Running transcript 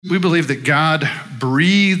We believe that God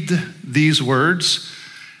breathed these words.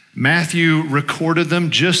 Matthew recorded them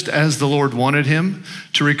just as the Lord wanted him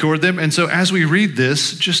to record them. And so as we read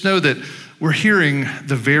this, just know that we're hearing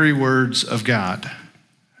the very words of God.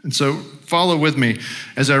 And so follow with me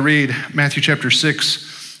as I read Matthew chapter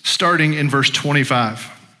 6, starting in verse 25.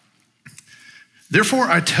 Therefore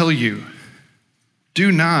I tell you,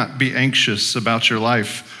 do not be anxious about your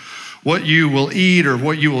life, what you will eat or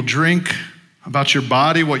what you will drink, about your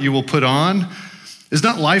body, what you will put on. Is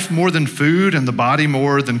not life more than food and the body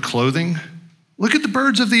more than clothing? Look at the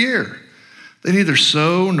birds of the air. They neither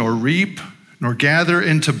sow nor reap nor gather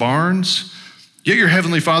into barns, yet your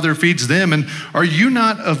heavenly Father feeds them. And are you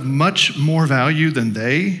not of much more value than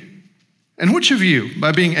they? And which of you,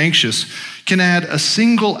 by being anxious, can add a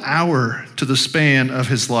single hour to the span of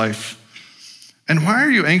his life? And why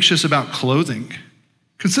are you anxious about clothing?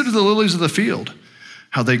 Consider the lilies of the field,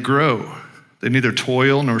 how they grow. They neither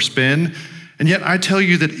toil nor spin. And yet I tell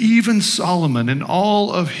you that even Solomon in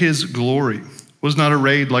all of his glory was not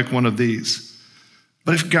arrayed like one of these.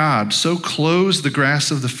 But if God so clothes the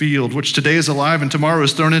grass of the field, which today is alive and tomorrow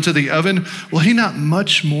is thrown into the oven, will he not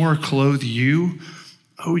much more clothe you,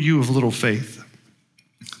 O you of little faith?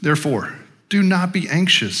 Therefore, do not be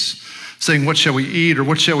anxious, saying, what shall we eat, or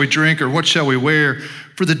what shall we drink, or what shall we wear?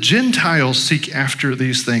 For the Gentiles seek after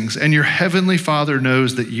these things, and your heavenly Father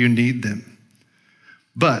knows that you need them.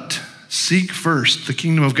 But seek first the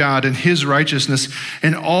kingdom of God and his righteousness,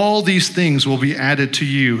 and all these things will be added to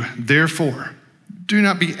you. Therefore, do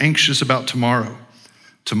not be anxious about tomorrow.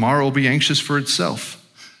 Tomorrow will be anxious for itself.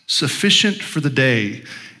 Sufficient for the day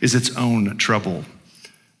is its own trouble.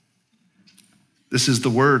 This is the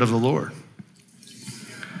word of the Lord.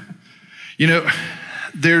 You know,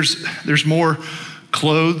 there's more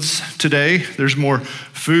clothes today, there's more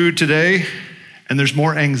food today, and there's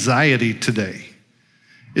more anxiety today.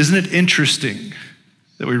 Isn't it interesting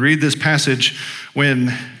that we read this passage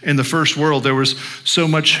when in the first world there was so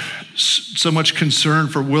much concern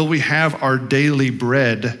for will we have our daily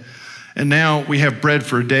bread, and now we have bread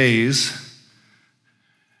for days,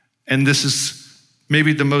 and this is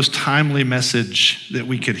maybe the most timely message that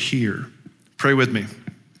we could hear. Pray with me.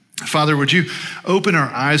 Father, would you open our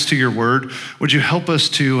eyes to your word? Would you help us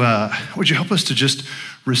to just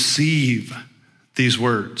receive these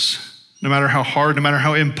words? No matter how hard, no matter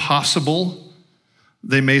how impossible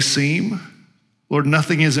they may seem, Lord,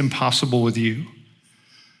 nothing is impossible with you.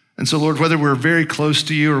 And so, Lord, whether we're very close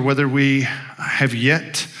to you or whether we have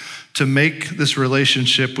yet to make this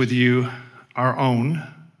relationship with you our own,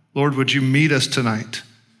 Lord, would you meet us tonight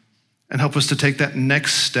and help us to take that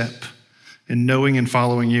next step in knowing and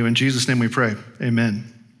following you. In Jesus' name we pray, amen.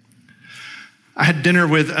 I had dinner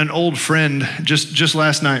with an old friend just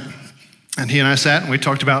last night. And he and I sat and we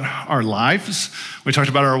talked about our lives. We talked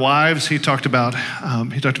about our wives. He talked about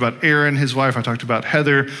Aaron, his wife. I talked about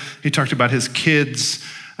Heather. He talked about his kids.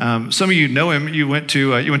 Some of you know him. You went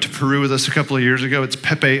to Peru with us a couple of years ago. It's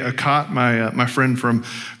Pepe Acat, my friend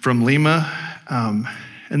from Lima.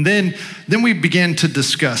 And then we began to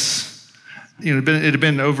discuss. You know, it had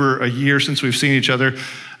been over a year since we've seen each other,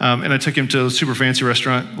 and I took him to a super fancy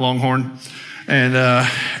restaurant, Longhorn.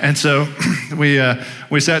 And so we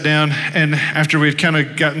sat down, and after we'd kind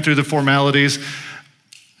of gotten through the formalities,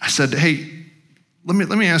 I said, hey, let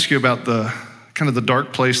me ask you about the kind of the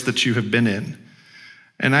dark place that you have been in.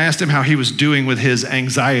 And I asked him how he was doing with his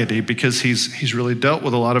anxiety, because he's really dealt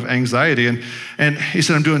with a lot of anxiety. And he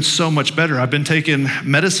said, I'm doing so much better. I've been taking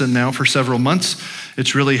medicine now for several months.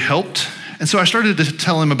 It's really helped. And so I started to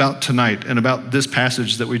tell him about tonight and about this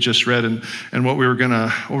passage that we just read and what we were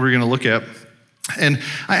gonna look at. And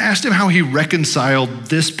I asked him how he reconciled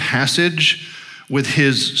this passage with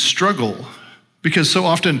his struggle, because so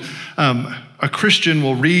often a Christian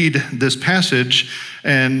will read this passage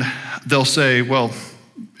and they'll say, well,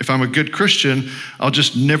 if I'm a good Christian, I'll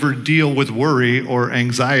just never deal with worry or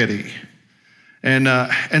anxiety.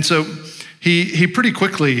 And so he pretty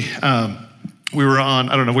quickly, we were on,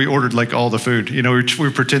 I don't know, we ordered like all the food. You know, we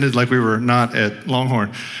pretended like we were not at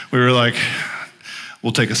Longhorn. We were like,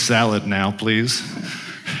 we'll take a salad now, please.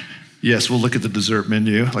 Yes, we'll look at the dessert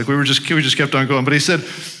menu. Like we just kept on going. But he said,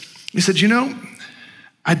 you know,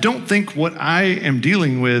 I don't think what I am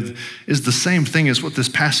dealing with is the same thing as what this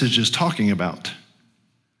passage is talking about.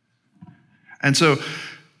 And so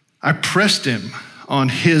I pressed him on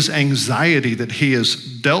his anxiety that he has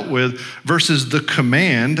dealt with versus the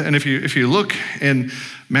command. And if you look in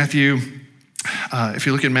Matthew,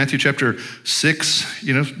 chapter 6,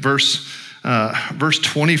 you know, verse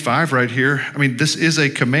 25 right here, I mean, this is a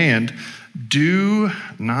command. Do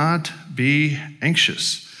not be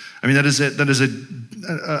anxious. I mean, that is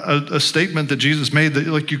a statement that Jesus made that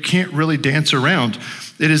like you can't really dance around.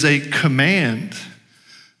 It is a command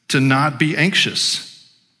to not be anxious.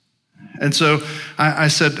 And so I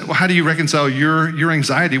said, well, how do you reconcile your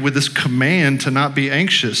anxiety with this command to not be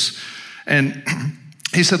anxious? And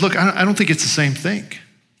he said, look, I don't think it's the same thing.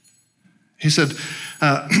 He said,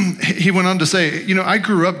 he went on to say, I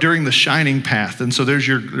grew up during the Shining Path. And so there's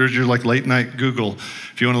your like late night Google,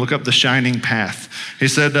 if you want to look up the Shining Path. He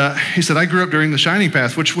said, I grew up during the Shining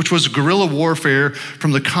Path, which was guerrilla warfare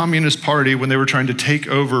from the Communist Party when they were trying to take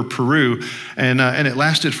over Peru. And it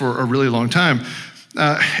lasted for a really long time.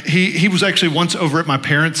 He was actually once over at my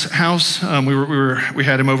parents' house. We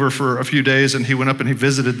had him over for a few days, and he went up and he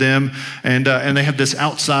visited them. And they had this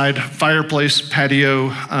outside fireplace, patio,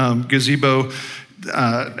 gazebo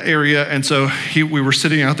area. And so we were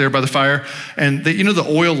sitting out there by the fire, and the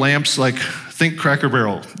oil lamps, like think Cracker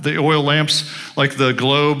Barrel, the oil lamps, like the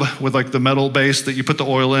globe with like the metal base that you put the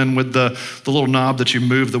oil in with the little knob that you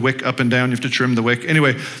move the wick up and down. You have to trim the wick.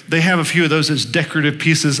 Anyway, they have a few of those as decorative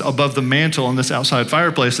pieces above the mantle on this outside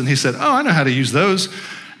fireplace. And he said, oh, I know how to use those.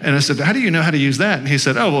 And I said, how do you know how to use that? And he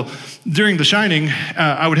said, oh, well, during the Shining,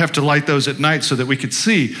 I would have to light those at night so that we could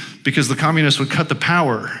see, because the communists would cut the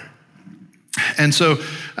power. And so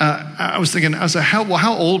I was thinking, I was like,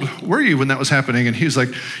 how old were you when that was happening? And he was like,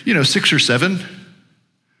 6 or 7.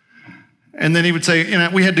 And then he would say,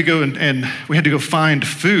 we had to go and we had to go find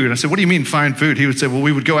food. I said, what do you mean find food? He would say, well,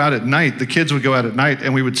 we would go out at night. The kids would go out at night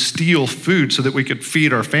and we would steal food so that we could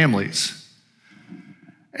feed our families.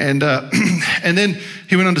 And then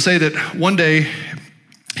he went on to say that one day,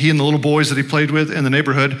 he and the little boys that he played with in the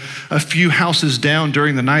neighborhood, a few houses down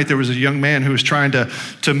during the night, there was a young man who was trying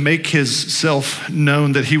to make himself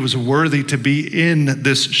known that he was worthy to be in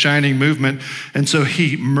this Shining movement. And so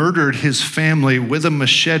he murdered his family with a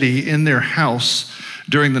machete in their house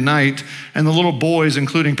during the night. And the little boys,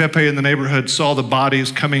 including Pepe in the neighborhood, saw the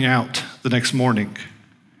bodies coming out the next morning.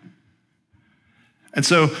 And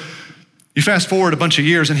so you fast forward a bunch of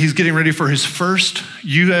years, and he's getting ready for his first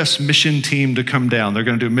U.S. mission team to come down. They're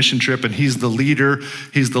going to do a mission trip, and he's the leader.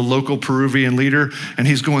 He's the local Peruvian leader, and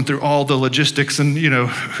he's going through all the logistics and,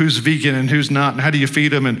 who's vegan and who's not, and how do you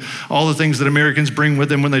feed them, and all the things that Americans bring with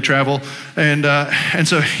them when they travel. And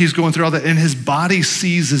so he's going through all that, and his body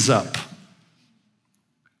seizes up.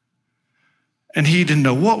 And he didn't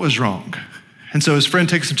know what was wrong. And so his friend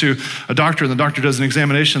takes him to a doctor, and the doctor does an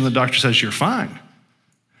examination, and the doctor says, you're fine.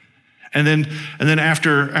 And then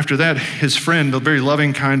after that, his friend, a very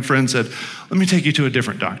loving, kind friend, said, let me take you to a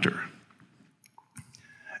different doctor.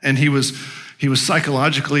 And he was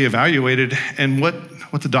psychologically evaluated, and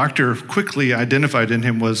what the doctor quickly identified in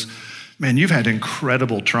him was, man, you've had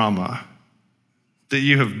incredible trauma that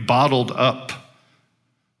you have bottled up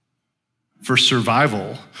for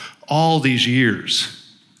survival all these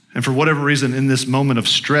years. And for whatever reason, in this moment of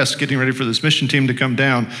stress, getting ready for this mission team to come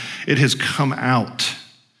down, it has come out.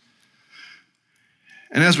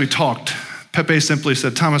 And as we talked, Pepe simply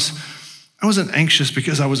said, Thomas, I wasn't anxious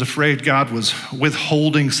because I was afraid God was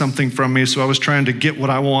withholding something from me, so I was trying to get what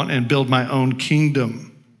I want and build my own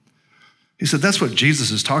kingdom. He said, that's what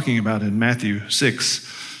Jesus is talking about in Matthew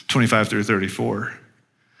 6, 25 through 34.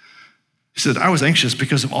 He said, I was anxious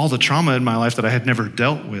because of all the trauma in my life that I had never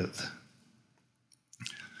dealt with.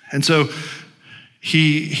 And so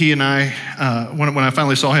he and I, when I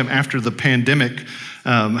finally saw him after the pandemic,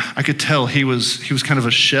 I could tell he was kind of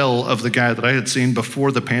a shell of the guy that I had seen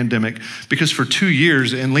before the pandemic, because for 2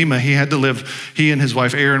 years in Lima, he and his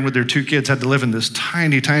wife Erin with their 2 kids had to live in this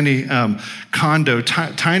tiny condo,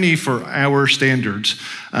 tiny for our standards.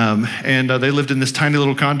 And they lived in this tiny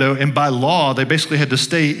little condo, and by law, they basically had to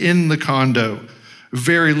stay in the condo,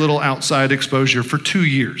 very little outside exposure for 2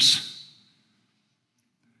 years.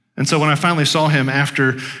 And so when I finally saw him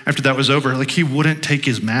after that was over, like he wouldn't take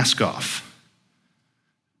his mask off.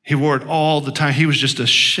 He wore it all the time. He was just a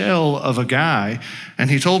shell of a guy. And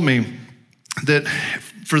he told me that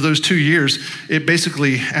for those 2 years, it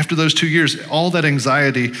basically, after those 2 years, all that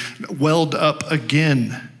anxiety welled up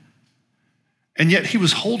again. And yet he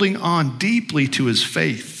was holding on deeply to his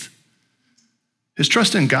faith. His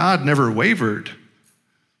trust in God never wavered,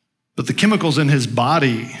 but the chemicals in his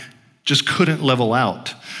body just couldn't level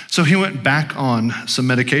out. So he went back on some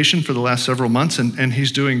medication for the last several months, and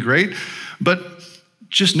he's doing great. But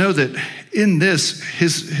just know that in this,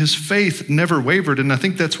 his faith never wavered. And I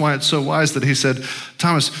think that's why it's so wise that he said,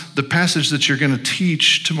 Thomas, the passage that you're going to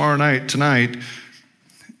teach tonight,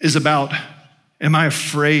 is about, am I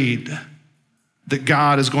afraid that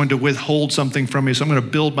God is going to withhold something from me, so I'm going to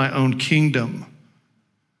build my own kingdom?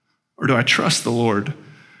 Or do I trust the Lord?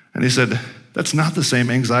 And he said, That's not the same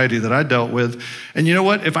anxiety that I dealt with. And you know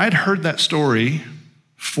what? If I'd heard that story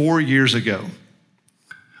 4 years ago,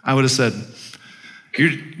 I would have said,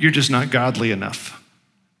 you're just not godly enough.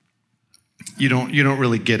 You don't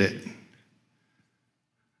really get it.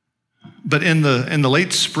 But in the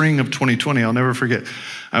late spring of 2020, I'll never forget,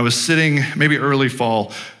 I was sitting, maybe early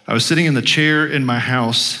fall, I was sitting in the chair in my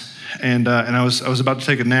house, and I was about to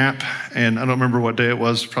take a nap, and I don't remember what day it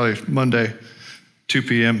was, probably Monday, 2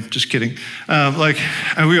 p.m., just kidding.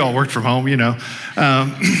 We all worked from home,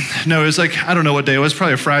 No, it was like, I don't know what day it was,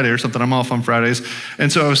 probably a Friday or something. I'm off on Fridays. And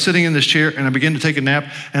so I was sitting in this chair and I began to take a nap,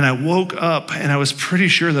 and I woke up and I was pretty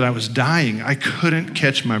sure that I was dying. I couldn't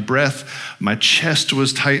catch my breath. My chest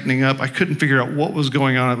was tightening up. I couldn't figure out what was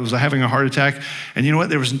going on. I was having a heart attack. And you know what?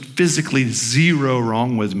 There was physically zero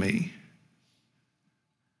wrong with me.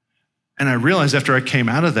 And I realized after I came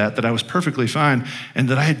out of that I was perfectly fine and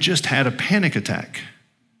that I had just had a panic attack.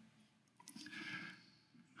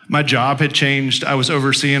 My job had changed. I was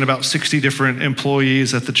overseeing about 60 different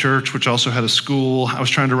employees at the church, which also had a school. I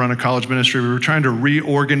was trying to run a college ministry. We were trying to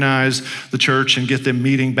reorganize the church and get them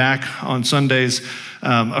meeting back on Sundays.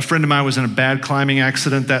 A friend of mine was in a bad climbing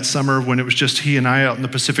accident that summer when it was just he and I out in the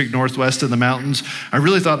Pacific Northwest in the mountains. I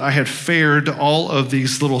really thought I had fared all of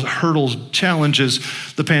these little hurdles, challenges,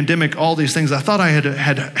 the pandemic, all these things. I thought I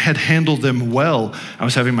had handled them well. I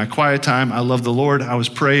was having my quiet time. I loved the Lord. I was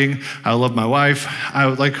praying. I loved my wife.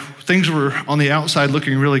 Things were on the outside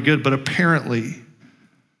looking really good, but apparently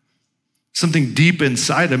something deep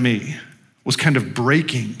inside of me was kind of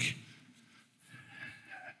breaking.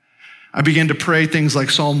 I began to pray things like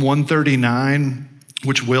Psalm 139,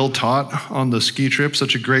 which Will taught on the ski trip,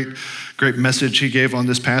 such a great message he gave on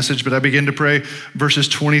this passage. But I began to pray verses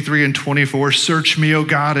 23 and 24, search me, O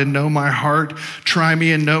God, and know my heart. Try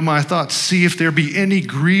me and know my thoughts. See if there be any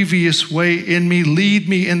grievous way in me. Lead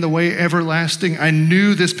me in the way everlasting. I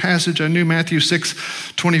knew this passage. I knew Matthew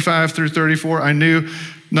 6, 25 through 34. I knew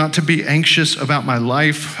not to be anxious about my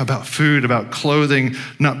life, about food, about clothing,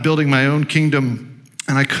 not building my own kingdom.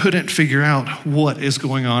 And I couldn't figure out what is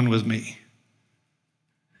going on with me.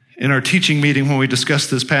 In our teaching meeting, when we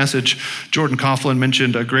discussed this passage, Jordan Coughlin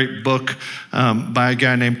mentioned a great book by a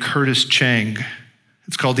guy named Curtis Chang.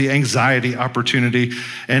 It's called The Anxiety Opportunity.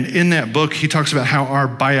 And in that book, he talks about how our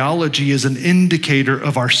biology is an indicator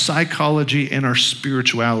of our psychology and our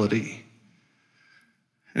spirituality.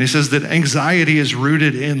 And he says that anxiety is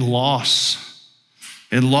rooted in loss,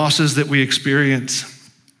 in losses that we experience,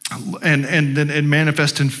 and then it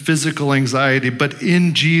manifests in physical anxiety. But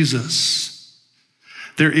in Jesus,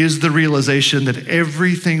 there is the realization that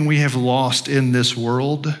everything we have lost in this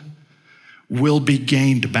world will be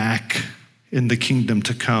gained back in the kingdom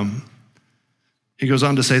to come. He goes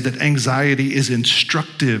on to say that anxiety is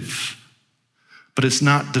instructive, but it's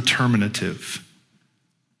not determinative.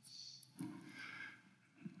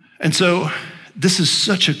 And so this is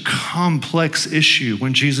such a complex issue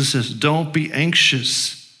when Jesus says, don't be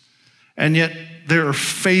anxious. And yet there are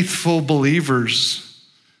faithful believers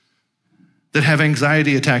that have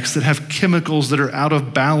anxiety attacks, that have chemicals that are out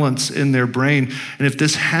of balance in their brain. And if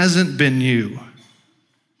this hasn't been you,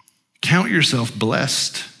 count yourself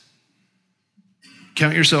blessed.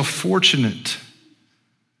 Count yourself fortunate.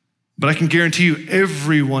 But I can guarantee you,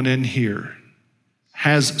 everyone in here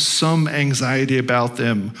has some anxiety about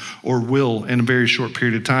them or will in a very short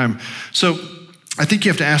period of time. So I think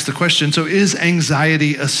you have to ask the question, so is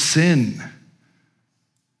anxiety a sin?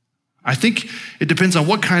 I think it depends on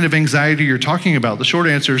what kind of anxiety you're talking about. The short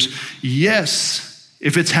answer is yes.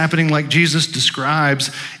 If it's happening like Jesus describes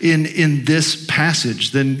in this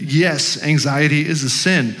passage, then yes, anxiety is a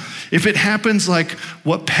sin. If it happens like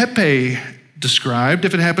what Pepe described,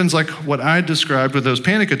 if it happens like what I described with those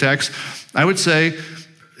panic attacks, I would say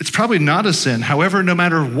it's probably not a sin. However, no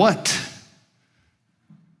matter what,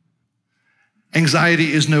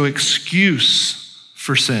 anxiety is no excuse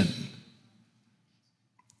for sin.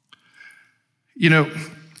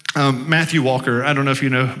 Matthew Walker, I don't know if you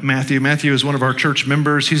know Matthew. Matthew is one of our church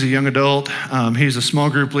members. He's a young adult. He's a small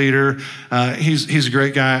group leader. He's a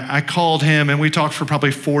great guy. I called him and we talked for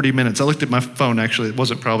probably 40 minutes. I looked at my phone, actually. It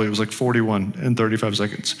was like 41 and 35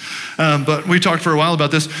 seconds. But we talked for a while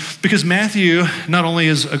about this because Matthew not only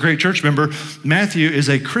is a great church member, Matthew is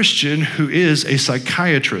a Christian who is a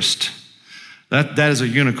psychiatrist. That is a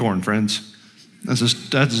unicorn, friends.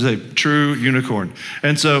 That is a true unicorn.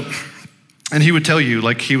 And he would tell you,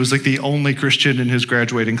 he was the only Christian in his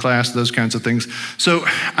graduating class, those kinds of things. So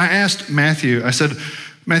I asked Matthew, I said,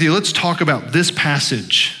 Matthew, let's talk about this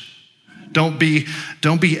passage. Don't be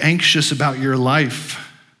anxious about your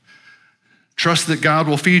life. Trust that God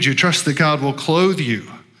will feed you. Trust that God will clothe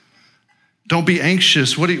you. Don't be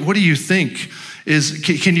anxious. What do you think?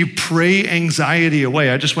 Can you pray anxiety away?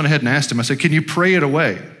 I just went ahead and asked him. I said, can you pray it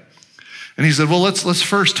away? And he said, well, let's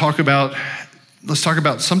first talk about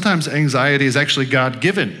sometimes anxiety is actually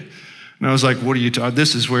God-given. And I was like, what are you talking?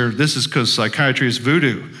 This is because psychiatry is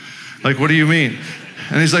voodoo. Like, what do you mean?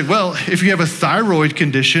 And he's like, well, if you have a thyroid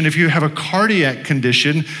condition, if you have a cardiac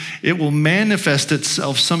condition, it will manifest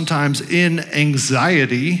itself sometimes in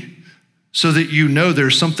anxiety so that you know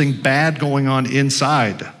there's something bad going on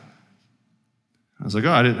inside. I was like,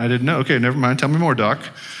 oh, I didn't know. Okay, never mind. Tell me more, doc.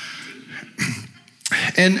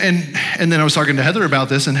 And then I was talking to Heather about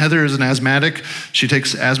this, and Heather is an asthmatic. She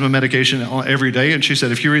takes asthma medication every day, and she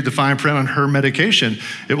said if you read the fine print on her medication,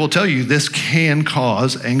 it will tell you this can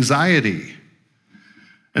cause anxiety.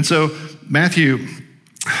 And so Matthew,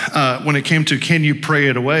 when it came to can you pray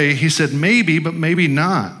it away, he said maybe, but maybe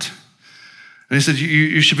not. And he said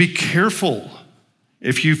you should be careful.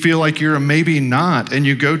 If you feel like you're a maybe not, and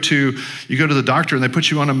you go to the doctor and they put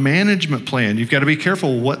you on a management plan, you've got to be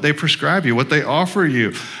careful what they prescribe you, what they offer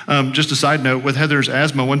you. Just a side note, with Heather's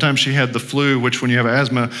asthma, one time she had the flu, which when you have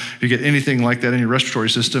asthma, you get anything like that in your respiratory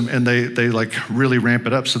system, and they like really ramp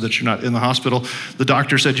it up so that you're not in the hospital. The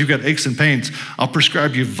doctor said, you've got aches and pains. I'll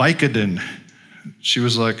prescribe you Vicodin. She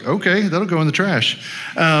was like, okay, that'll go in the trash.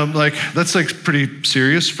 That's like pretty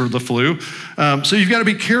serious for the flu. So you've got to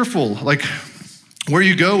be careful, like where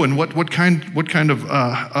you go and what kind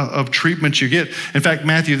of treatment you get. In fact,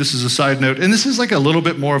 Matthew, this is a side note, and this is like a little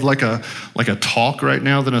bit more of like a talk right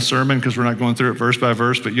now than a sermon, because we're not going through it verse by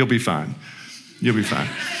verse, but you'll be fine. You'll be fine.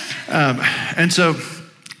 And so,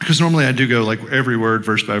 because normally I do go like every word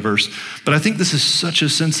verse by verse, but I think this is such a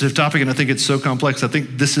sensitive topic, and I think it's so complex. I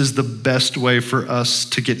think this is the best way for us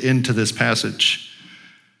to get into this passage.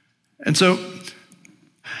 And so,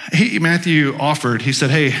 Matthew offered, he said,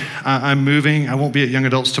 hey, I'm moving. I won't be at Young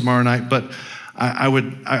Adults tomorrow night, but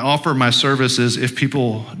I offer my services if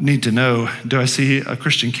people need to know. Do I see a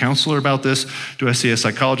Christian counselor about this? Do I see a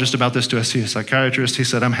psychologist about this? Do I see a psychiatrist? He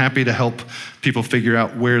said, I'm happy to help people figure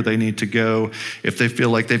out where they need to go if they feel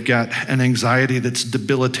like they've got an anxiety that's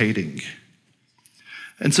debilitating.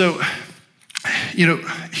 And so,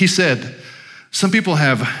 he said, some people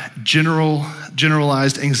have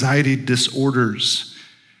generalized anxiety disorders,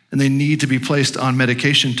 and they need to be placed on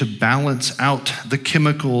medication to balance out the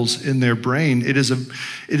chemicals in their brain. It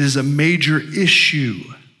is a major issue.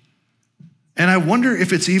 And I wonder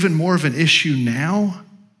if it's even more of an issue now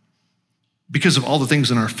because of all the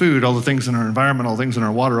things in our food, all the things in our environment, all the things in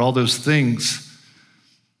our water, all those things,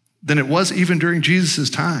 than it was even during Jesus'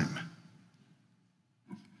 time.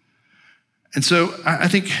 And so I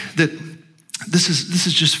think that this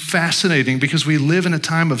is just fascinating because we live in a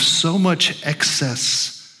time of so much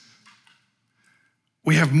excess.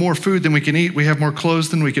 We have more food than we can eat. We have more clothes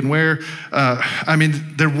than we can wear.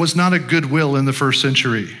 There was not a goodwill in the first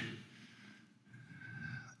century.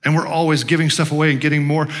 And we're always giving stuff away and getting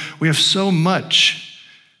more. We have so much,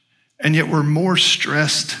 and yet we're more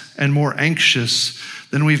stressed and more anxious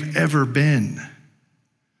than we've ever been.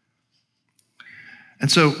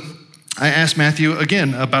 And so I asked Matthew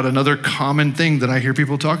again about another common thing that I hear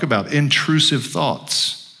people talk about, intrusive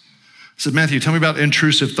thoughts. I said, Matthew, tell me about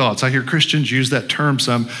intrusive thoughts. I hear Christians use that term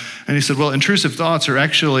some. And he said, well, intrusive thoughts are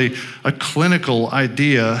actually a clinical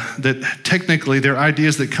idea that technically they're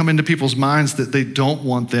ideas that come into people's minds that they don't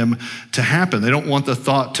want them to happen. They don't want the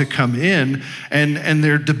thought to come in, and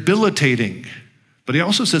they're debilitating. But he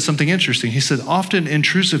also said something interesting. He said, often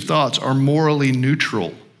intrusive thoughts are morally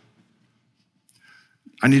neutral.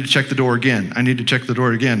 I need to check the door again. I need to check the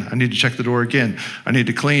door again. I need to check the door again. I need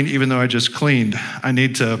to clean even though I just cleaned. I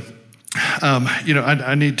need to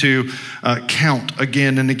I need to count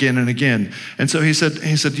again and again and again. And so he said,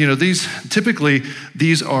 these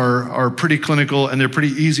are pretty clinical and they're pretty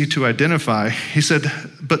easy to identify. He said,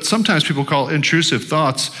 but sometimes people call intrusive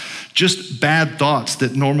thoughts just bad thoughts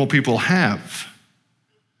that normal people have.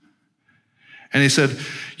 And he said,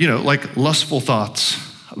 like lustful thoughts,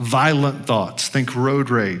 violent thoughts, think road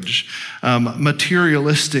rage,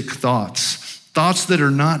 materialistic thoughts that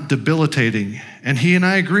are not debilitating. And he and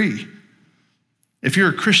I agree. If you're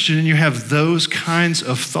a Christian and you have those kinds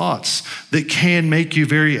of thoughts that can make you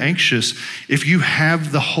very anxious, if you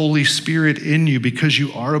have the Holy Spirit in you because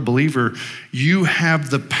you are a believer, you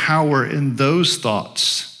have the power in those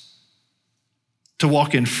thoughts to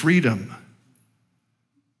walk in freedom.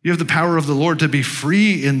 You have the power of the Lord to be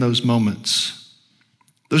free in those moments.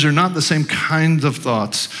 Those are not the same kinds of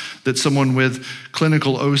thoughts that someone with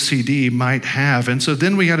clinical OCD might have. And so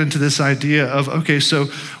then we got into this idea of, okay, so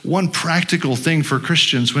one practical thing for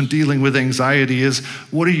Christians when dealing with anxiety is,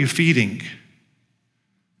 what are you feeding?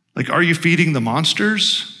 Like, are you feeding the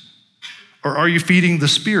monsters or are you feeding the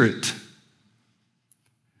Spirit?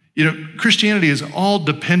 You know, Christianity is all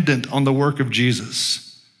dependent on the work of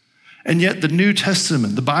Jesus. And yet the New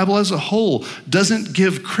Testament, the Bible as a whole, doesn't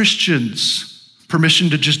give Christians permission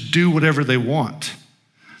to just do whatever they want.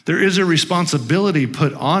 There is a responsibility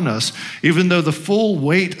put on us, even though the full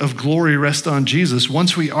weight of glory rests on Jesus.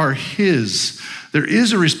 Once we are his, there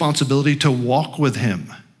is a responsibility to walk with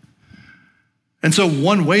him. And so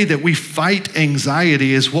one way that we fight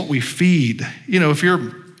anxiety is what we feed. You know, if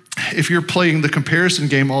you're playing the comparison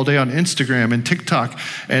game all day on Instagram and TikTok,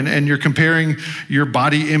 and you're comparing your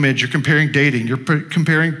body image, you're comparing dating, you're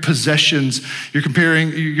comparing possessions,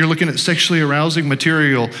 you're looking at sexually arousing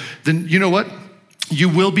material, then you know what? You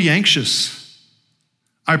will be anxious.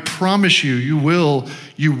 I promise you, you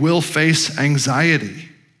will face anxiety.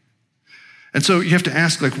 And so you have to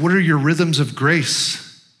ask, like, what are your rhythms of grace?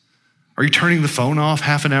 Are you turning the phone off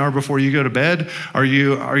half an hour before you go to bed? Are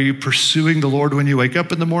you pursuing the Lord when you wake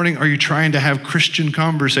up in the morning? Are you trying to have Christian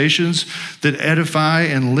conversations that edify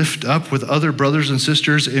and lift up with other brothers and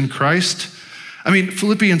sisters in Christ? I mean,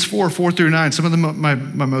 Philippians 4:4-9, some of my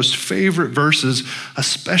most favorite verses,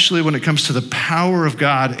 especially when it comes to the power of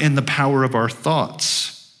God and the power of our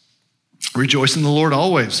thoughts. Rejoice in the Lord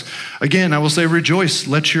always. Again, I will say rejoice.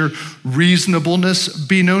 Let your reasonableness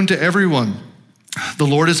be known to everyone. The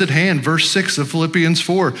Lord is at hand. Verse 6 of Philippians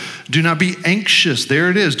 4. Do not be anxious. There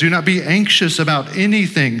it is. Do not be anxious about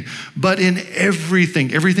anything, but in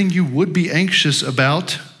everything you would be anxious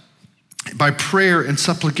about, by prayer and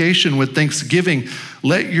supplication with thanksgiving,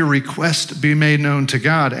 let your request be made known to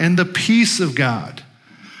God. And the peace of God,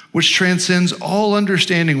 which transcends all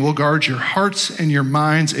understanding, will guard your hearts and your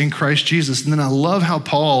minds in Christ Jesus. And then I love how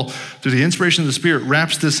Paul, through the inspiration of the Spirit,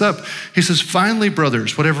 wraps this up. He says, finally,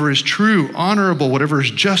 brothers, whatever is true, honorable, whatever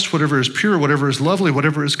is just, whatever is pure, whatever is lovely,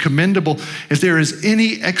 whatever is commendable, if there is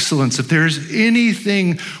any excellence, if there is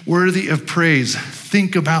anything worthy of praise,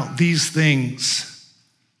 think about these things.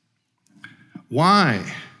 Why?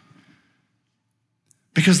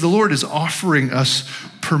 Because the Lord is offering us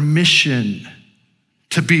permission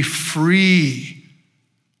to be free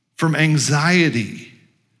from anxiety.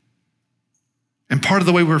 And part of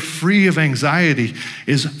the way we're free of anxiety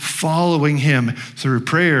is following him through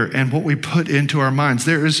prayer and what we put into our minds.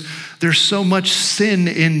 There's so much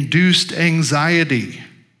sin-induced anxiety.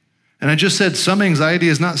 And I just said some anxiety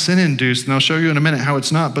is not sin-induced, and I'll show you in a minute how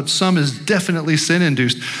it's not, but some is definitely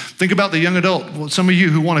sin-induced. Think about the young adult, some of you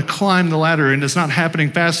who want to climb the ladder and it's not happening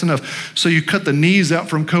fast enough, so you cut the knees out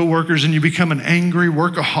from coworkers and you become an angry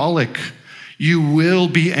workaholic. You will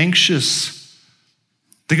be anxious.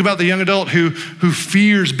 Think about the young adult who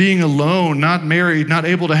fears being alone, not married, not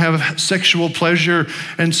able to have sexual pleasure.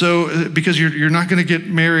 And so, because you're not going to get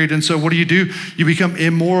married. And so what do? You become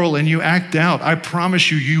immoral and you act out. I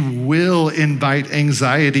promise you, you will invite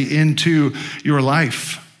anxiety into your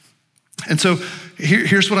life. And so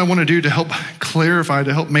here's what I want to do to help clarify,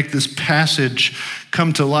 to help make this passage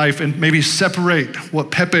come to life and maybe separate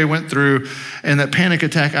what Pepe went through and that panic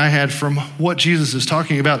attack I had from what Jesus is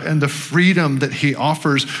talking about and the freedom that he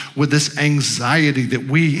offers with this anxiety that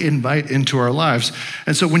we invite into our lives.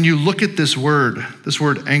 And so when you look at this word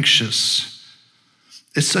anxious,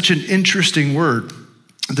 it's such an interesting word.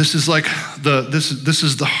 This is like this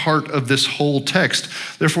is the heart of this whole text.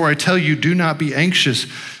 Therefore, I tell you, do not be anxious.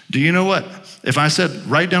 Do you know what? If I said,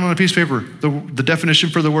 write down on a piece of paper the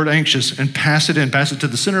definition for the word anxious and pass it to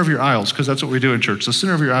the center of your aisles, because that's what we do in church, the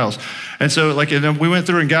center of your aisles. And so and then we went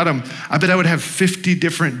through and got them. I bet I would have 50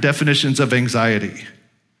 different definitions of anxiety.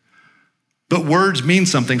 But words mean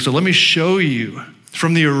something. So let me show you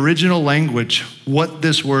from the original language what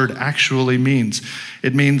this word actually means.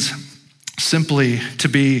 It means simply to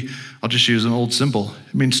be, I'll just use an old symbol.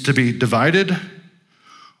 It means to be divided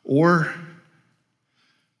or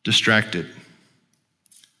distracted.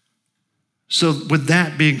 So with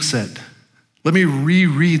that being said, let me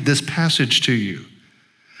reread this passage to you.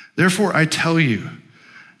 Therefore, I tell you,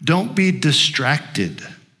 don't be distracted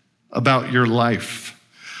about your life,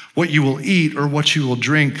 what you will eat or what you will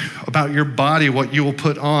drink, about your body, what you will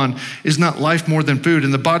put on. Is not life more than food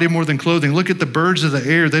and the body more than clothing? Look at the birds of the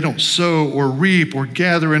air. They don't sow or reap or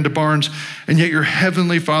gather into barns, and yet your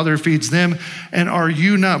heavenly Father feeds them. And are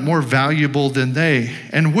you not more valuable than they?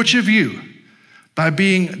 And which of you, by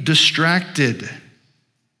being distracted,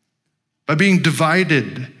 by being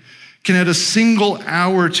divided, can add a single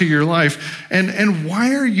hour to your life? And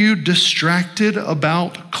why are you distracted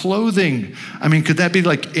about clothing? I mean, could that be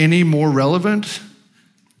like any more relevant?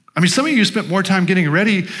 I mean, some of you spent more time getting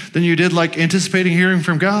ready than you did like anticipating hearing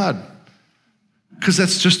from God, because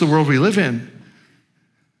that's just the world we live in.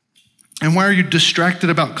 And why are you distracted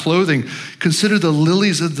about clothing? Consider the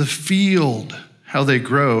lilies of the field, how they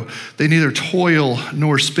grow. They neither toil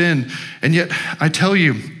nor spin. And yet I tell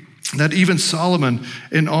you that even Solomon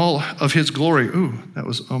in all of his glory, that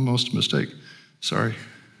was almost a mistake. Sorry.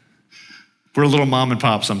 We're a little mom and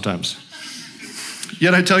pop sometimes.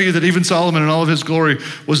 Yet I tell you that even Solomon in all of his glory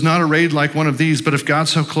was not arrayed like one of these. But if God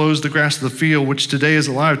so clothes the grass of the field, which today is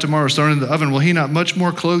alive, tomorrow is thrown into the oven, will he not much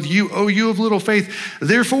more clothe you, O you of little faith?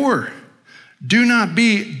 Therefore, do not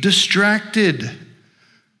be distracted,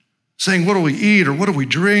 saying, what do we eat, or what do we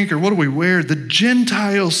drink, or what do we wear? The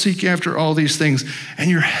Gentiles seek after all these things, and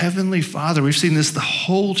your heavenly Father, we've seen this the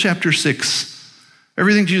whole chapter 6.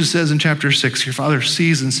 Everything Jesus says in chapter 6, your Father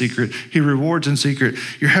sees in secret, he rewards in secret.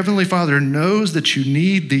 Your heavenly Father knows that you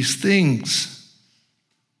need these things.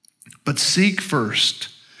 But seek first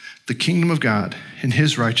the kingdom of God and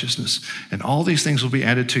his righteousness, and all these things will be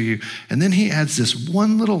added to you. And then he adds this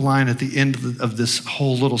one little line at the end of this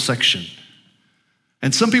whole little section.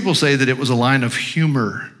 And some people say that it was a line of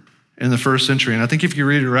humor in the first century. And I think if you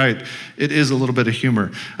read it right, it is a little bit of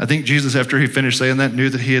humor. I think Jesus, after he finished saying that, knew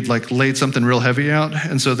that he had laid something real heavy out.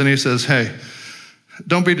 And so then he says, hey,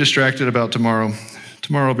 don't be distracted about tomorrow.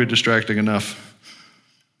 Tomorrow will be distracting enough.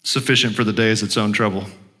 Sufficient for the day is its own trouble.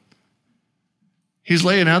 He's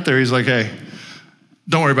laying out there. He's like, hey,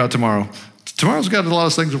 don't worry about tomorrow. Tomorrow's got a lot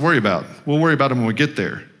of things to worry about. We'll worry about them when we get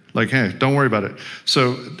there. Like, hey, don't worry about it.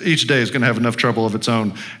 So each day is going to have enough trouble of its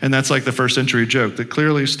own. And that's like the first century joke that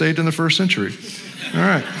clearly stayed in the first century. All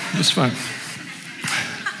right, that's fine.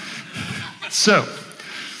 So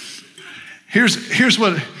here's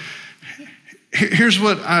what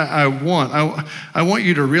I want. I want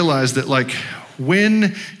you to realize that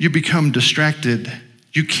when you become distracted,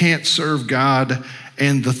 you can't serve God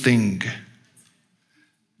and the thing.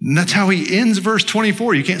 And that's how he ends verse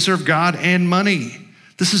 24. You can't serve God and money.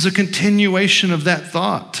 This is a continuation of that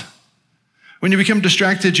thought. When you become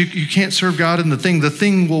distracted, you can't serve God and the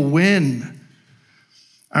thing will win.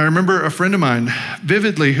 I remember a friend of mine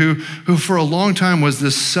vividly who for a long time was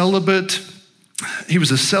this celibate. He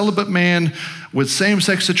was a celibate man with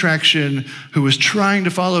same-sex attraction who was trying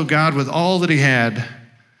to follow God with all that he had.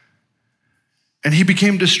 And he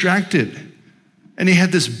became distracted. And he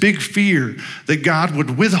had this big fear that God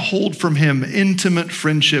would withhold from him intimate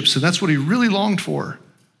friendships. And that's what he really longed for.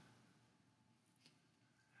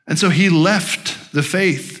 And so he left the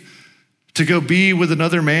faith to go be with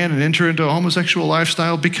another man and enter into a homosexual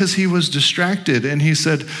lifestyle because he was distracted. And he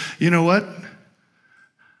said, you know what?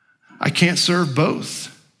 I can't serve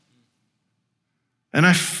both. And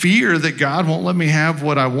I fear that God won't let me have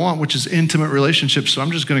what I want, which is intimate relationships. So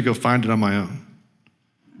I'm just going to go find it on my own.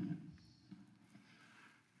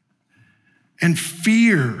 And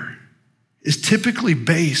fear is typically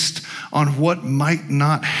based on what might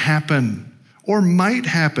not happen or might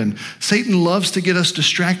happen. Satan loves to get us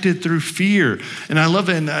distracted through fear. And I love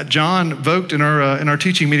it. And John Vogt in our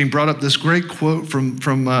teaching meeting brought up this great quote from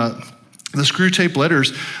the Screwtape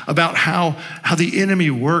Letters about how the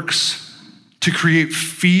enemy works to create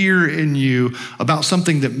fear in you about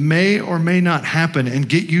something that may or may not happen and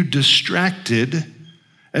get you distracted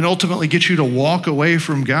and ultimately get you to walk away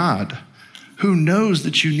from God, who knows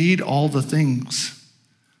that you need all the things,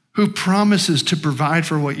 who promises to provide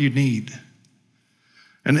for what you need.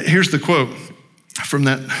 And here's the quote from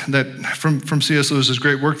from C.S. Lewis's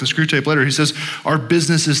great work, The Screwtape Letter. He says, our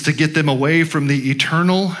business is to get them away from the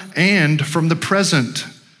eternal and from the present.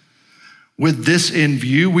 With this in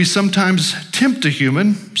view, we sometimes tempt a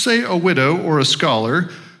human, say a widow or a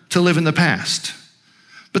scholar, to live in the past.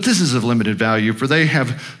 But this is of limited value, for they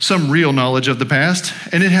have some real knowledge of the past,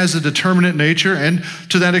 and it has a determinate nature, and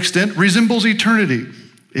to that extent resembles eternity.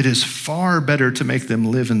 It is far better to make them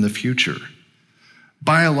live in the future.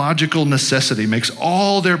 Biological necessity makes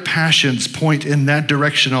all their passions point in that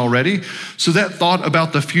direction already, so that thought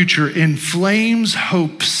about the future inflames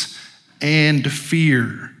hopes and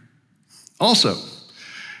fear. Also,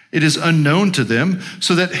 it is unknown to them,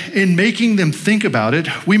 so that in making them think about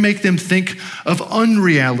it, we make them think of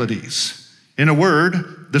unrealities. In a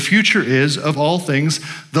word, the future is, of all things,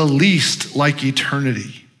 the least like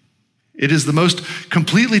eternity. It is the most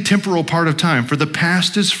completely temporal part of time, for the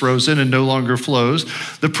past is frozen and no longer flows.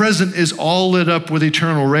 The present is all lit up with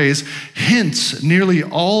eternal rays. Hence, nearly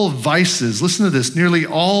all vices, listen to this, nearly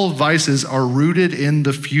all vices are rooted in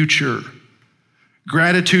the future.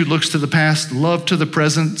 Gratitude looks to the past, love to the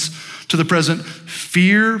present,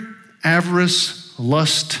 fear, avarice,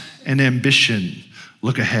 lust, and ambition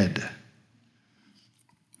look ahead.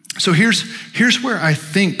 So here's where I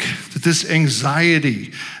think that this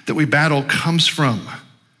anxiety that we battle comes from.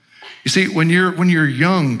 You see, when you're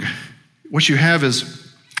young, what you have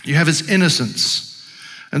is innocence.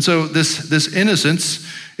 And so this innocence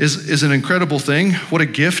is an incredible thing. What a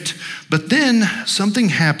gift. But then something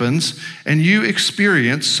happens and you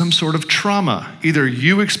experience some sort of trauma. Either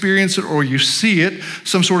you experience it or you see it,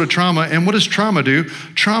 some sort of trauma. And what does trauma do?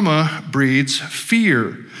 Trauma breeds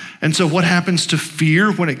fear. And so what happens to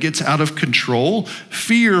fear when it gets out of control?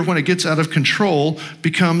 Fear, when it gets out of control,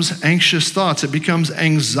 becomes anxious thoughts. It becomes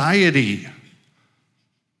anxiety.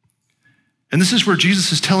 And this is where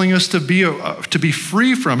Jesus is telling us to be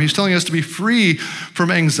free from. He's telling us to be free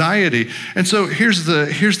from anxiety. And so here's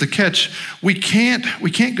the catch. We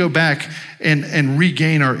can't go back and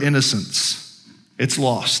regain our innocence. It's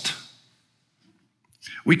lost.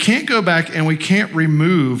 We can't go back and we can't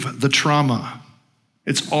remove the trauma.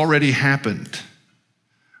 It's already happened.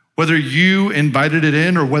 Whether you invited it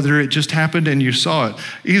in or whether it just happened and you saw it.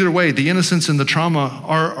 Either way, the innocence and the trauma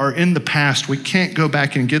are in the past. We can't go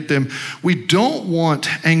back and get them. We don't want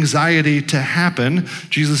anxiety to happen.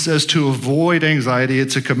 Jesus says to avoid anxiety,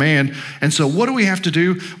 it's a command. And so what do we have to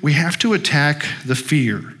do? We have to attack the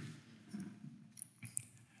fear.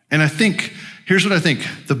 And here's what I think.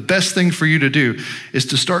 The best thing for you to do is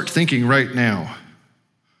to start thinking right now.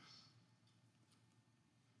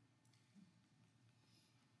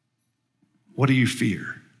 What do you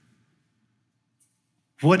fear?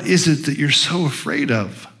 What is it that you're so afraid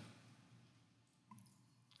of?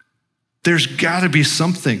 There's got to be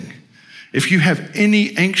something. If you have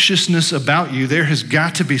any anxiousness about you, there has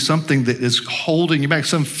got to be something that is holding you back,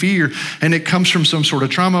 some fear, and it comes from some sort of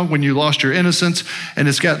trauma when you lost your innocence, and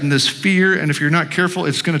it's gotten this fear, and if you're not careful,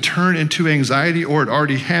 it's going to turn into anxiety, or it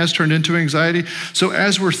already has turned into anxiety. So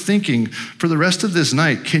as we're thinking for the rest of this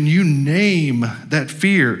night, can you name that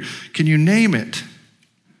fear? Can you name it?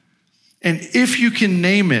 And if you can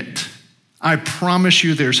name it, I promise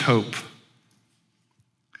you there's hope.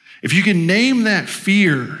 If you can name that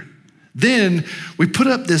fear, then we put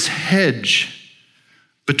up this hedge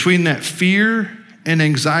between that fear and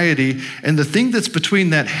anxiety. And the thing that's between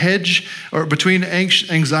that hedge, or between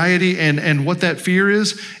anxiety and what that fear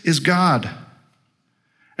is God.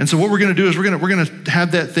 And so what we're going to do is we're going to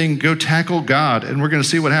have that thing go tackle God, and we're going to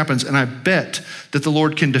see what happens. And I bet that the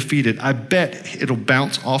Lord can defeat it. I bet it'll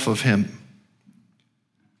bounce off of him.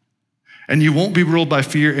 And you won't be ruled by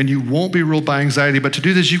fear, and you won't be ruled by anxiety. But to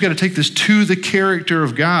do this, you've got to take this to the character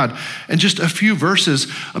of God. And just a few verses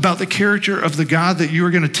about the character of the God that you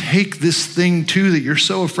are going to take this thing to that you're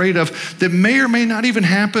so afraid of, that may or may not even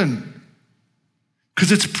happen,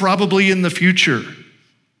 because it's probably in the future.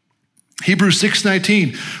 Hebrews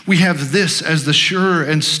 6:19, we have this as the sure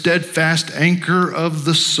and steadfast anchor of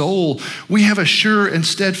the soul. We have a sure and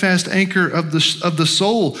steadfast anchor of the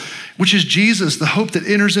soul, which is Jesus, the hope that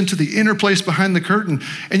enters into the inner place behind the curtain.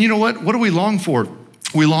 And you know what? What do we long for?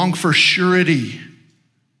 We long for surety.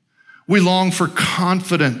 We long for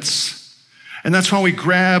confidence. And that's why we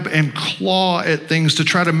grab and claw at things to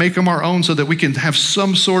try to make them our own so that we can have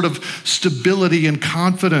some sort of stability and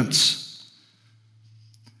confidence.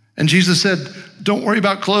 And Jesus said, don't worry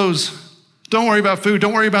about clothes. Don't worry about food.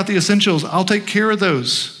 Don't worry about the essentials. I'll take care of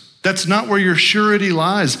those. That's not where your surety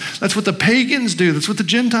lies. That's what the pagans do. That's what the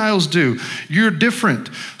Gentiles do. You're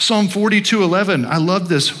different. Psalm 42:11. I love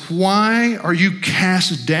this. Why are you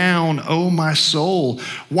cast down, O my soul?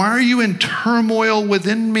 Why are you in turmoil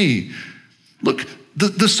within me? Look,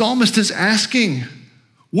 the psalmist is asking,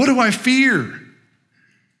 what do I fear?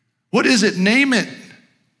 What is it? Name it.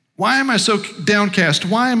 Why am I so downcast?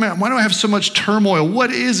 Why do I have so much turmoil?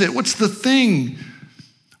 What is it? What's the thing?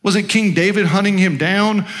 Was it King David hunting him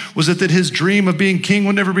down? Was it that his dream of being king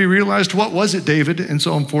would never be realized? What was it, David, in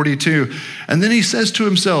Psalm 42? And then he says to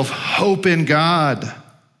himself, hope in God,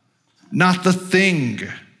 not the thing.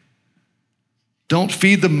 Don't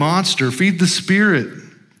feed the monster, feed the spirit.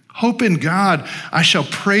 Hope in God, I shall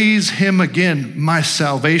praise him again, my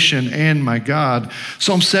salvation and my God.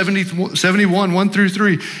 Psalm 71,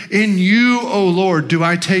 1-3. In you, O Lord, do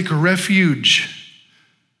I take refuge.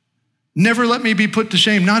 Never let me be put to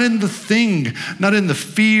shame, not in the thing, not in the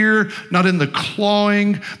fear, not in the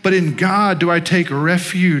clawing, but in God do I take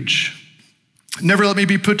refuge. Never let me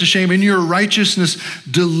be put to shame. In your righteousness,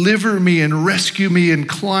 deliver me and rescue me.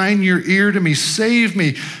 Incline your ear to me. Save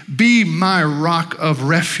me. Be my rock of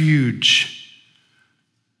refuge.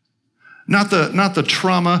 Not the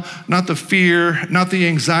trauma, not the fear, not the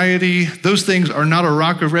anxiety. Those things are not a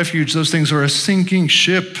rock of refuge. Those things are a sinking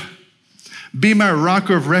ship. Be my rock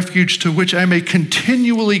of refuge to which I may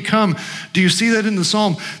continually come. Do you see that in the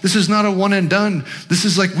Psalm? This is not a one and done. This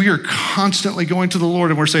is like we are constantly going to the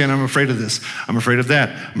Lord and we're saying, I'm afraid of this. I'm afraid of that.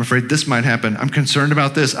 I'm afraid this might happen. I'm concerned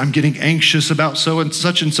about this. I'm getting anxious about so and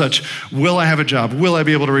such and such. Will I have a job? Will I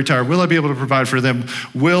be able to retire? Will I be able to provide for them?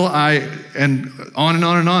 Will I, and on and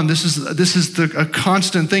on and on. This is a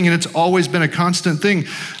constant thing, and it's always been a constant thing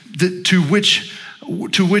to which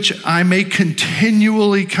I may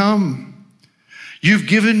continually come. You've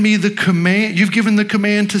given me the command. You've given the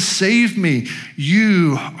command to save me.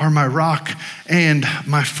 You are my rock and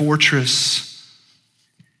my fortress.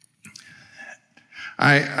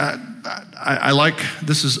 I like,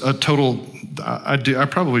 this is a total, I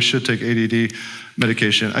probably should take ADD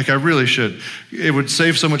medication. Like I really should. It would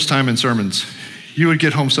save so much time in sermons. You would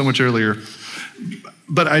get home so much earlier.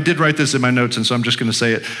 But I did write this in my notes, and so I'm just going to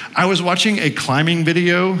say it. I was watching a climbing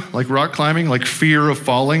video, like rock climbing, like fear of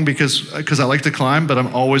falling, because I like to climb, but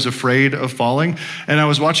I'm always afraid of falling. And I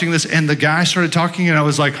was watching this, and the guy started talking, and I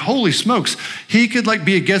was like, holy smokes, he could like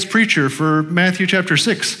be a guest preacher for Matthew chapter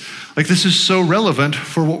 6. Like this is so relevant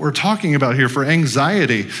for what we're talking about here, for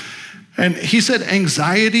anxiety. And he said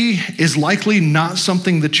anxiety is likely not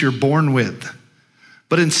something that you're born with,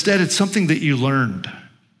 but instead it's something that you learned.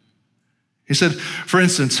 He said, for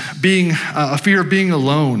instance, being a fear of being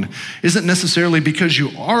alone isn't necessarily because you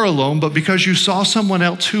are alone, but because you saw someone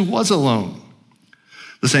else who was alone.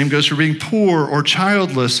 The same goes for being poor or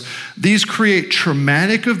childless. These create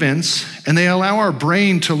traumatic events, and they allow our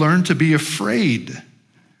brain to learn to be afraid.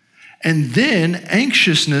 And then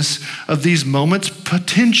anxiousness of these moments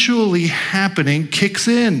potentially happening kicks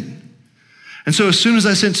in. And so as soon as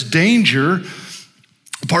I sense danger,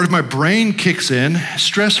 part of my brain kicks in,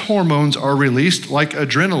 stress hormones are released like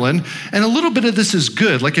adrenaline, and a little bit of this is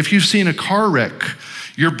good. Like if you've seen a car wreck,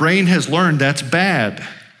 your brain has learned that's bad.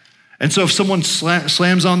 And so if someone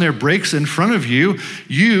slams on their brakes in front of you,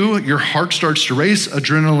 your heart starts to race,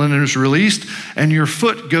 adrenaline is released, and your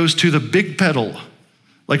foot goes to the big pedal,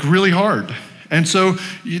 like really hard. And so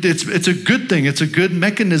it's a good thing. It's a good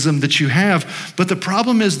mechanism that you have. But the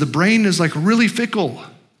problem is the brain is like really fickle.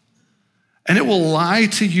 And it will lie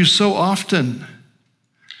to you so often.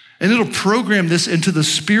 And it'll program this into the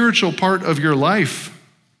spiritual part of your life.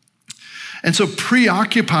 And so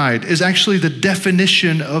preoccupied is actually the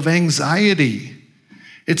definition of anxiety.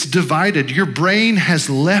 It's divided. Your brain has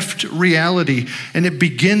left reality and it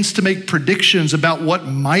begins to make predictions about what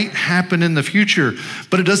might happen in the future.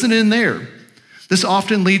 But it doesn't end there. This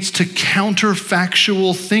often leads to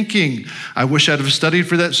counterfactual thinking. I wish I'd have studied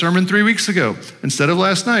for that sermon 3 weeks ago instead of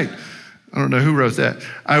last night. I don't know who wrote that.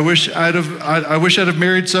 I wish I'd have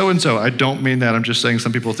married so-and-so. I don't mean that. I'm just saying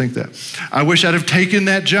some people think that. I wish I'd have taken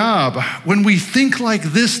that job. When we think like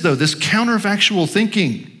this, though, this counterfactual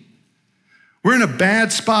thinking, we're in a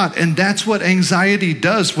bad spot. And that's what anxiety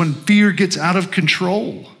does when fear gets out of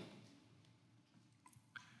control.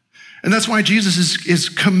 And that's why Jesus is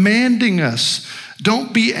commanding us,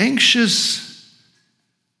 don't be anxious.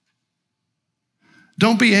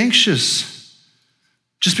 Don't be anxious.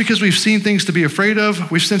 Just because we've seen things to be afraid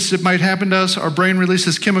of, we've sensed it might happen to us, our brain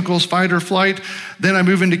releases chemicals, fight or flight, then I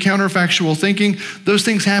move into counterfactual thinking. Those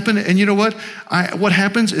things happen, and you know what? What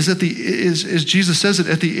happens is as Jesus says it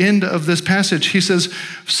at the end of this passage, he says,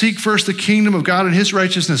 seek first the kingdom of God and his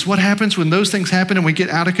righteousness. What happens when those things happen and we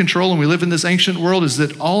get out of control and we live in this ancient world is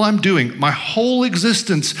that all I'm doing, my whole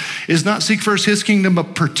existence, is not seek first his kingdom,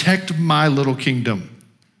 but protect my little kingdom.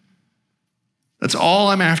 That's all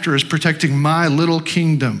I'm after, is protecting my little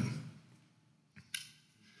kingdom.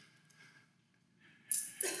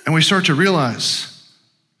 And we start to realize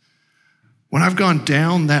when I've gone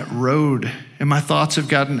down that road and my thoughts have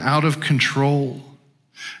gotten out of control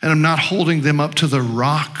and I'm not holding them up to the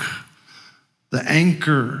rock, the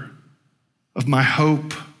anchor of my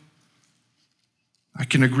hope, I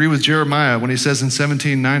can agree with Jeremiah when he says in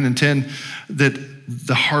 17:9 and 10 that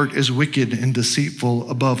the heart is wicked and deceitful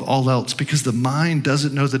above all else because the mind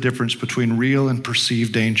doesn't know the difference between real and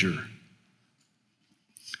perceived danger.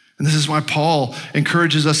 And this is why Paul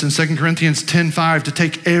encourages us in 2 Corinthians 10:5 to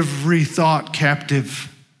take every thought captive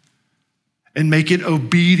and make it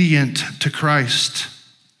obedient to Christ.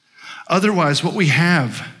 Otherwise, what we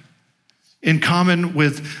have in common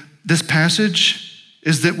with this passage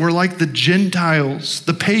is that we're like the Gentiles,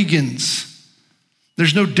 the pagans.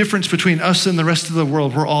 There's no difference between us and the rest of the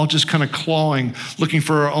world. We're all just kind of clawing, looking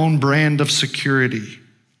for our own brand of security.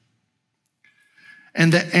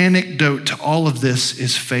 And the antidote to all of this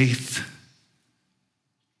is faith.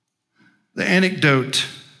 The antidote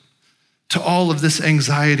to all of this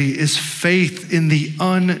anxiety is faith in the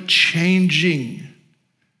unchanging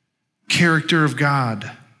character of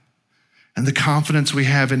God and the confidence we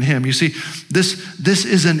have in him. You see, this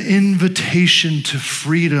is an invitation to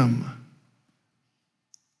freedom.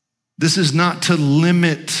 This is not to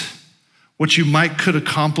limit what you could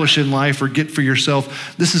accomplish in life or get for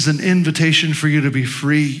yourself. This is an invitation for you to be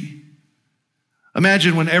free.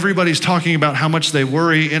 Imagine when everybody's talking about how much they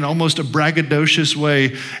worry in almost a braggadocious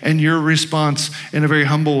way, and your response in a very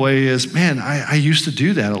humble way is, man, I used to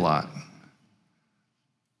do that a lot.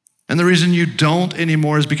 And the reason you don't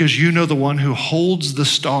anymore is because you know the one who holds the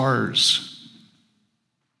stars.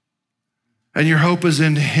 And your hope is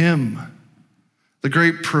in him, the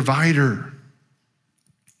great provider.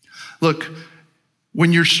 Look,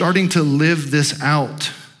 when you're starting to live this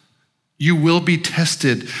out, you will be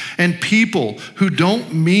tested. And people who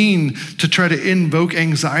don't mean to try to invoke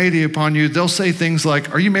anxiety upon you, they'll say things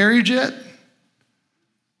like, are you married yet?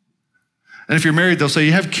 And if you're married, they'll say,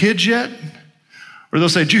 you have kids yet? Or they'll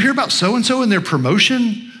say, did you hear about so-and-so and their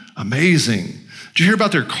promotion? Amazing. Did you hear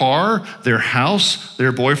about their car, their house,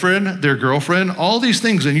 their boyfriend, their girlfriend, all these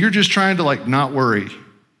things, and you're just trying to not worry.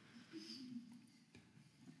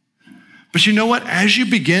 But you know what? As you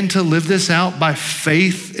begin to live this out by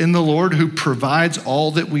faith in the Lord who provides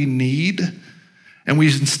all that we need, and we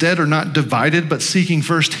instead are not divided, but seeking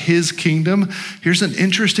first his kingdom, here's an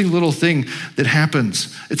interesting little thing that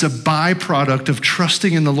happens. It's a byproduct of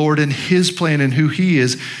trusting in the Lord and his plan and who he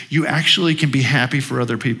is. You actually can be happy for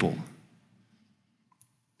other people.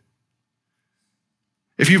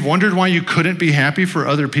 If you've wondered why you couldn't be happy for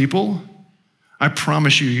other people, I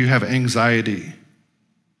promise you have anxiety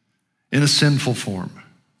in a sinful form.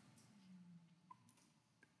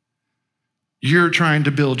 You're trying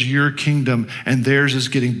to build your kingdom, and theirs is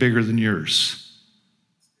getting bigger than yours.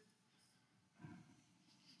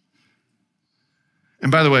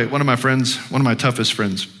 And by the way, one of my toughest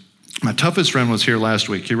friends was here last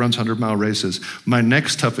week. He runs 100-mile races. My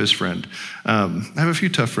next toughest friend, I have a few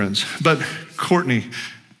tough friends, but Courtney,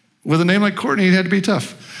 with a name like Courtney, it had to be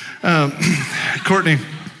tough.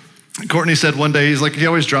 Courtney said one day, he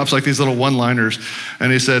always drops these little one-liners,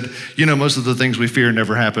 and he said, most of the things we fear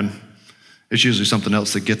never happen. It's usually something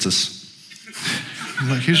else that gets us. I'm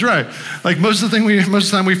like, he's right. Most of the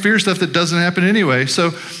time we fear stuff that doesn't happen anyway.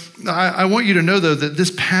 So I want you to know, though, that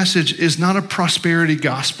this passage is not a prosperity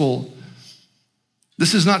gospel.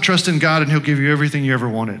 This is not trust in God and he'll give you everything you ever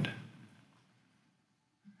wanted.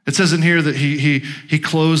 It says in here that he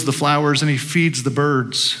clothes the flowers and he feeds the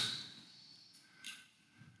birds.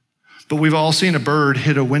 But we've all seen a bird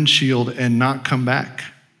hit a windshield and not come back.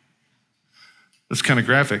 That's kind of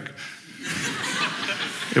graphic.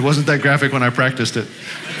 It wasn't that graphic when I practiced it.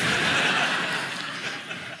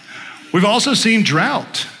 We've also seen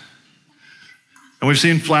drought. And we've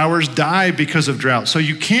seen flowers die because of drought. So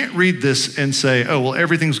you can't read this and say, oh, well,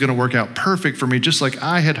 everything's going to work out perfect for me, just like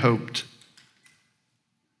I had hoped.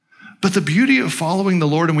 But the beauty of following the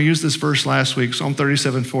Lord, and we used this verse last week, Psalm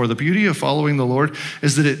 37:4, the beauty of following the Lord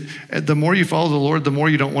is that the more you follow the Lord, the more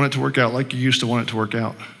you don't want it to work out like you used to want it to work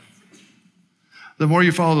out. The more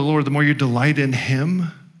you follow the Lord, the more you delight in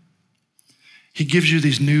him. He gives you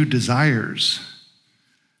these new desires.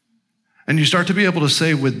 And you start to be able to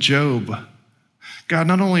say with Job, God,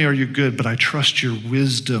 not only are you good, but I trust your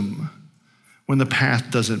wisdom when the path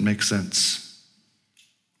doesn't make sense.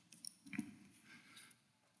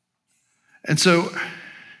 And so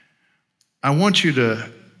I want you to,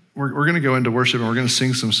 we're going to go into worship and we're going to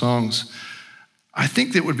sing some songs. I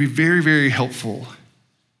think that would be very, very helpful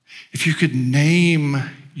if you could name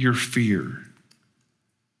your fear.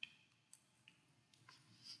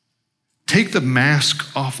 Take the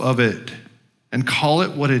mask off of it and call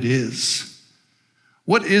it what it is.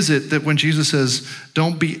 What is it that when Jesus says,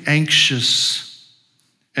 don't be anxious?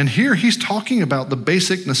 And here he's talking about the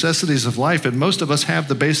basic necessities of life, and most of us have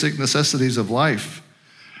the basic necessities of life,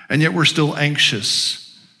 and yet we're still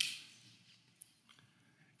anxious.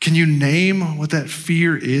 Can you name what that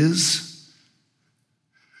fear is?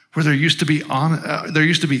 Where there used to be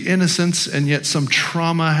innocence, and yet some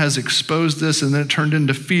trauma has exposed this, and then it turned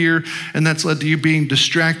into fear, and that's led to you being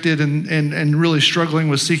distracted and really struggling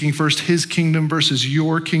with seeking first his kingdom versus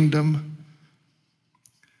your kingdom.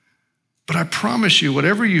 But I promise you,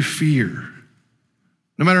 whatever you fear,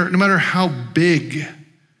 no matter how big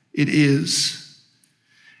it is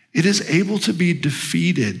able to be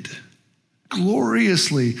defeated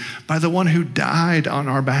gloriously by the one who died on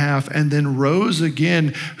our behalf and then rose again,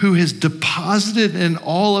 who has deposited in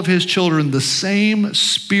all of his children the same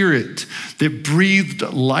spirit that breathed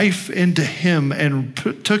life into him and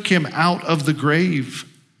took him out of the grave.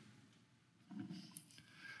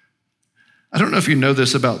 I don't know if you know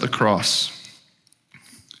this about the cross,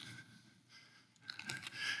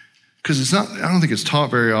 because I don't think it's taught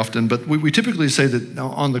very often, but we typically say that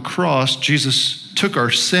on the cross, Jesus took our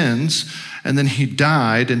sins and then he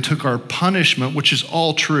died and took our punishment, which is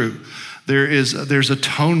all true. There's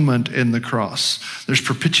atonement in the cross. There's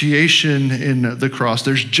propitiation in the cross.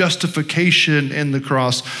 There's justification in the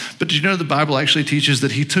cross. But do you know the Bible actually teaches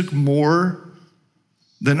that he took more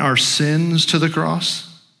than our sins to the cross?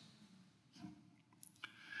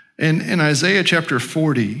 In Isaiah chapter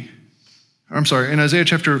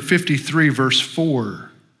 53, verse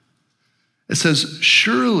 4, it says,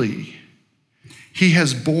 "Surely he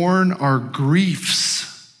has borne our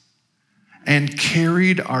griefs and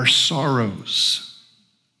carried our sorrows."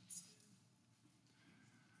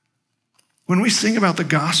 When we sing about the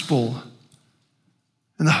gospel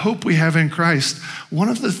and the hope we have in Christ, one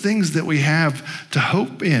of the things that we have to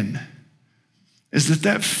hope in is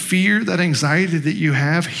that fear, that anxiety that you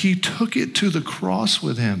have, he took it to the cross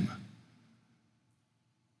with him.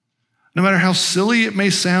 No matter how silly it may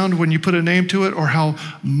sound when you put a name to it, or how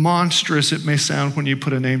monstrous it may sound when you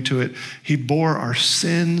put a name to it, he bore our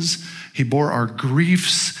sins, he bore our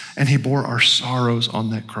griefs, and he bore our sorrows on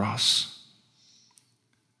that cross.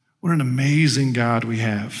 What an amazing God we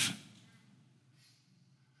have.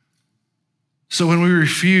 So when we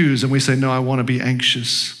refuse and we say, "No, I want to be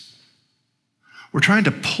anxious," we're trying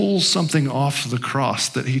to pull something off the cross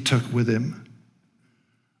that he took with him,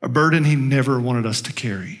 a burden he never wanted us to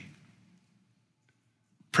carry.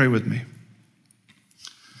 Pray with me.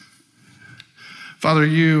 Father,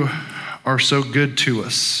 you are so good to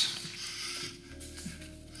us.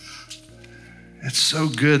 It's so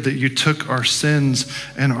good that you took our sins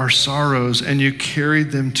and our sorrows and you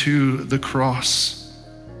carried them to the cross.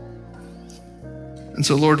 And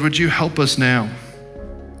so, Lord, would you help us now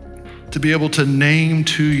to be able to name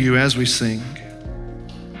to you as we sing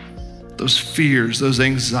those fears, those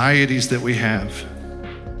anxieties that we have.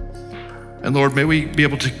 And Lord, may we be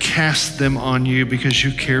able to cast them on you because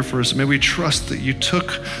you care for us. May we trust that you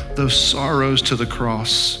took those sorrows to the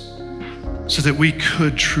cross so that we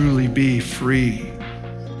could truly be free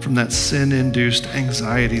from that sin-induced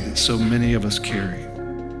anxiety that so many of us carry.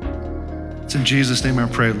 It's in Jesus' name I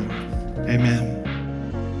pray, Lord. Amen.